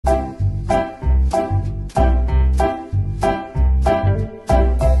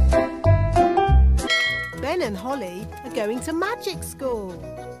to Magic School.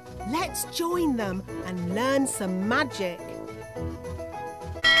 Let's join them and learn some magic.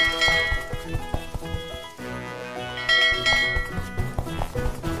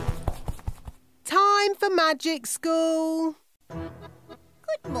 Time for Magic School.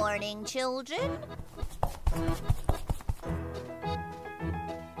 Good morning, children.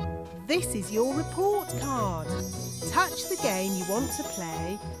 This is your report card. Touch the game you want to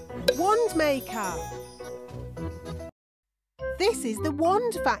play. Wand Maker. This is the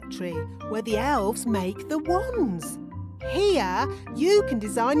Wand Factory, where the elves make the wands. Here, you can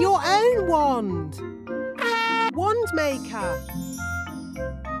design your own wand. Wand Maker.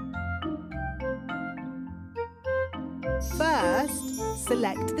 First,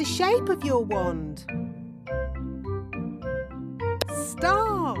 select the shape of your wand.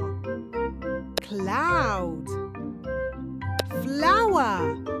 Star, cloud,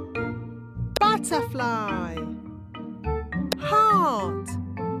 flower, butterfly, heart,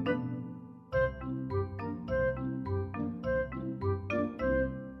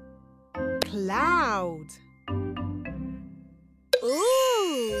 cloud.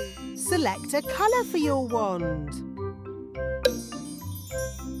 Ooh! Select a colour for your wand.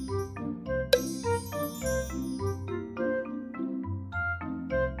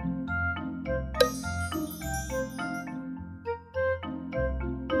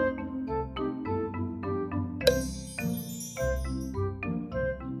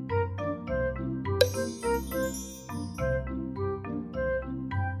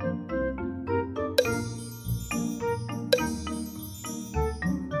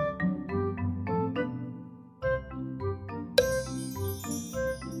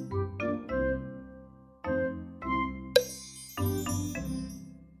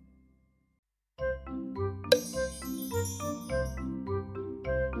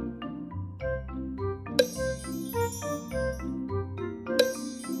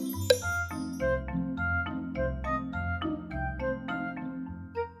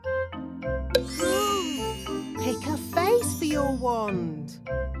 Pick a face for your wand.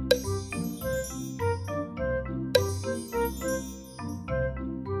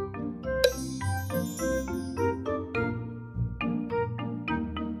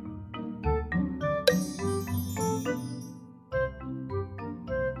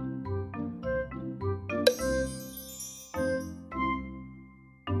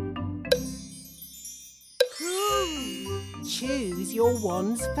 Choose your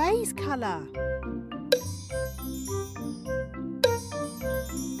wand's face colour.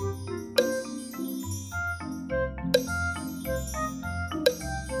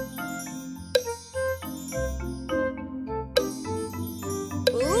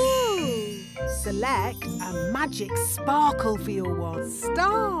 Select a magic sparkle for your wand.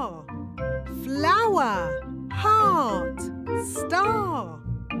 Star, flower, heart, star,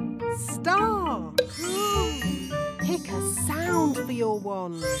 star. Pick a sound for your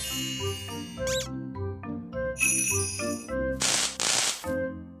wand.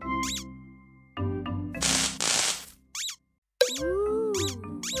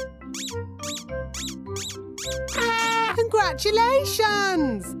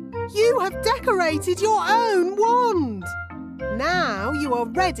 Congratulations! You have decorated your own wand. Now you are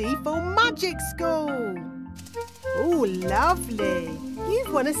ready for Magic School. Oh, lovely.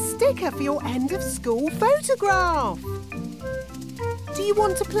 You've won a sticker for your end of school photograph. Do you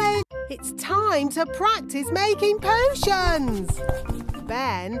want to play? It's time to practice making potions.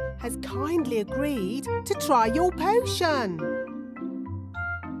 Ben has kindly agreed to try your potion.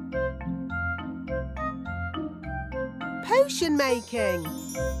 Potion making.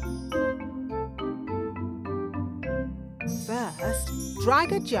 First,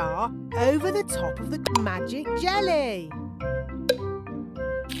 drag a jar over the top of the magic jelly.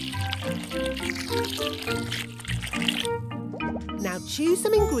 Now choose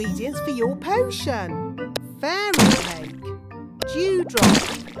some ingredients for your potion. Fairy cake, dewdrop.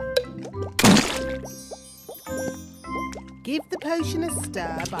 Give the potion a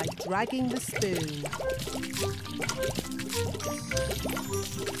stir by dragging the spoon.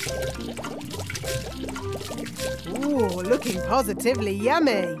 Ooh, looking positively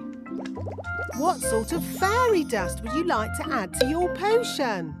yummy. What sort of fairy dust would you like to add to your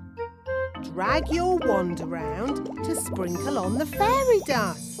potion? Drag your wand around to sprinkle on the fairy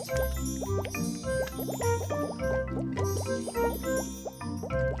dust.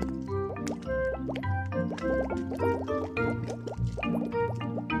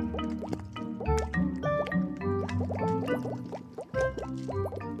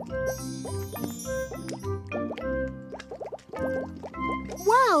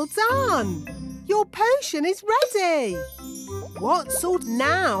 Well done! Your potion is ready! What sort?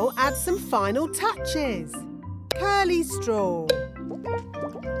 Now add some final touches. Curly straw.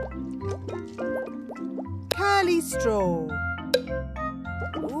 Curly straw.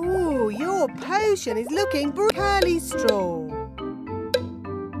 Ooh, your potion is looking curly straw.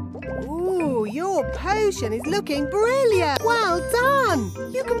 Ooh, your potion is looking brilliant. Well done.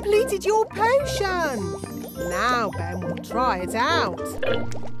 You completed your potion. Now Ben will try it out.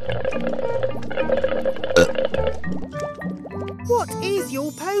 What is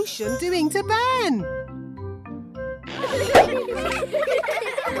your potion doing to Ben?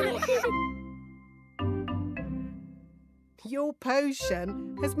 Your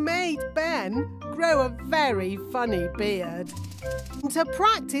potion has made Ben grow a very funny beard. To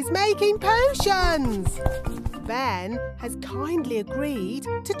practice making potions! Ben has kindly agreed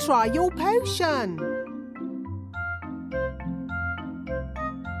to try your potion.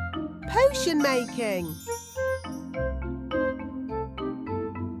 Potion making.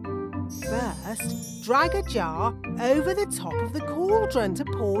 First, drag a jar over the top of the cauldron to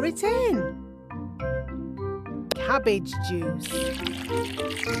pour it in. Cabbage juice.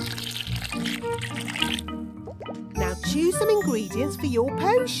 Now choose some ingredients for your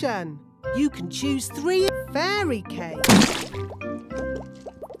potion. You can choose 3 fairy cake,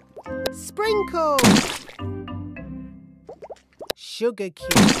 sprinkle, sugar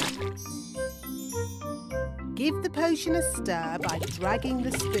cube. Give the potion a stir by dragging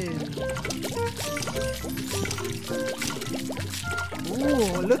the spoon.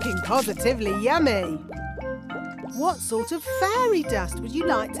 Ooh, looking positively yummy. What sort of fairy dust would you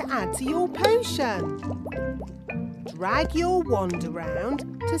like to add to your potion? Drag your wand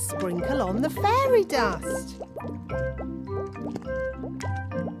around to sprinkle on the fairy dust.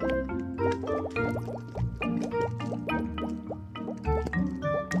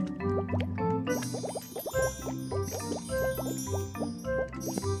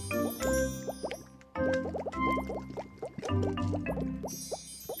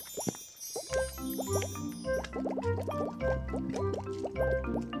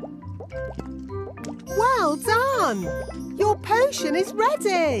 Well done! Your potion is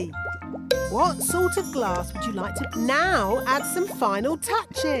ready! What sort of glass would you like to... Now add some final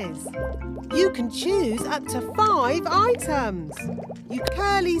touches. You can choose up to 5 items. You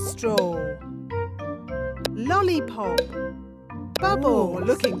curly straw, lollipop, bubble,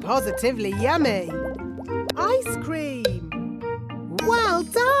 looking positively yummy, ice cream. Well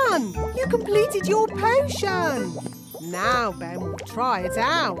done! You completed your potion. Now Ben will try it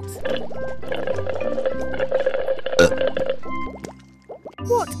out.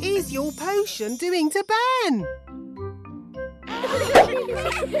 What is your potion doing to Ben?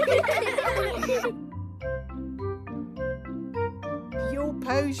 Your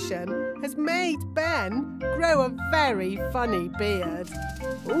potion has made Ben grow a very funny beard.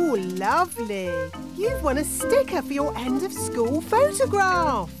 Oh, lovely. You've won a sticker for your end of school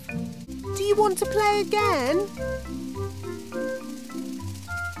photograph. Do you want to play again?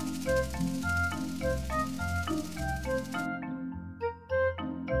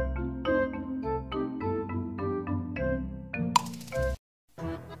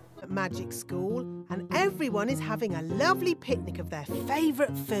 Magic School, and everyone is having a lovely picnic of their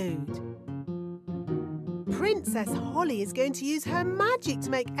favourite food. Princess Holly is going to use her magic to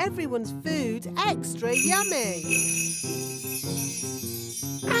make everyone's food extra yummy.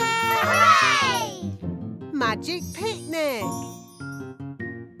 Hooray! Magic picnic.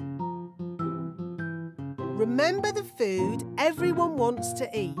 Remember the food everyone wants to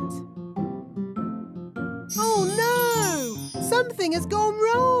eat. Oh no! Something has gone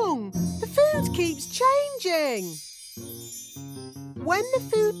wrong! The food keeps changing! When the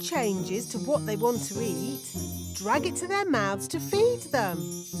food changes to what they want to eat, drag it to their mouths to feed them.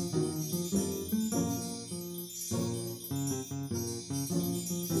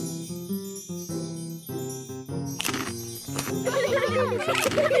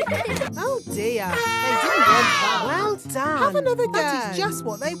 Oh dear, they didn't want that. Well done. Have another go. That is just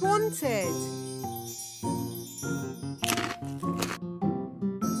what they wanted.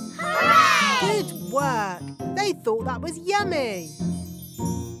 Good work. They thought that was yummy.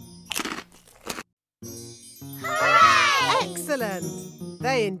 Hooray! Excellent.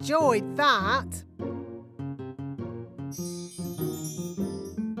 They enjoyed that.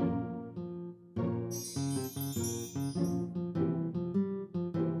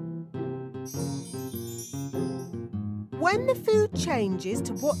 When the food changes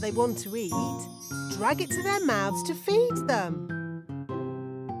to what they want to eat, drag it to their mouths to feed them.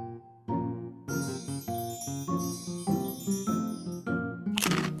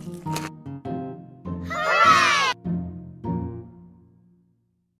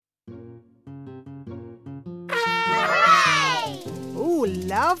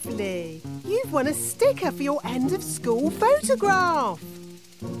 lovely. You've won a sticker for your end of school photograph.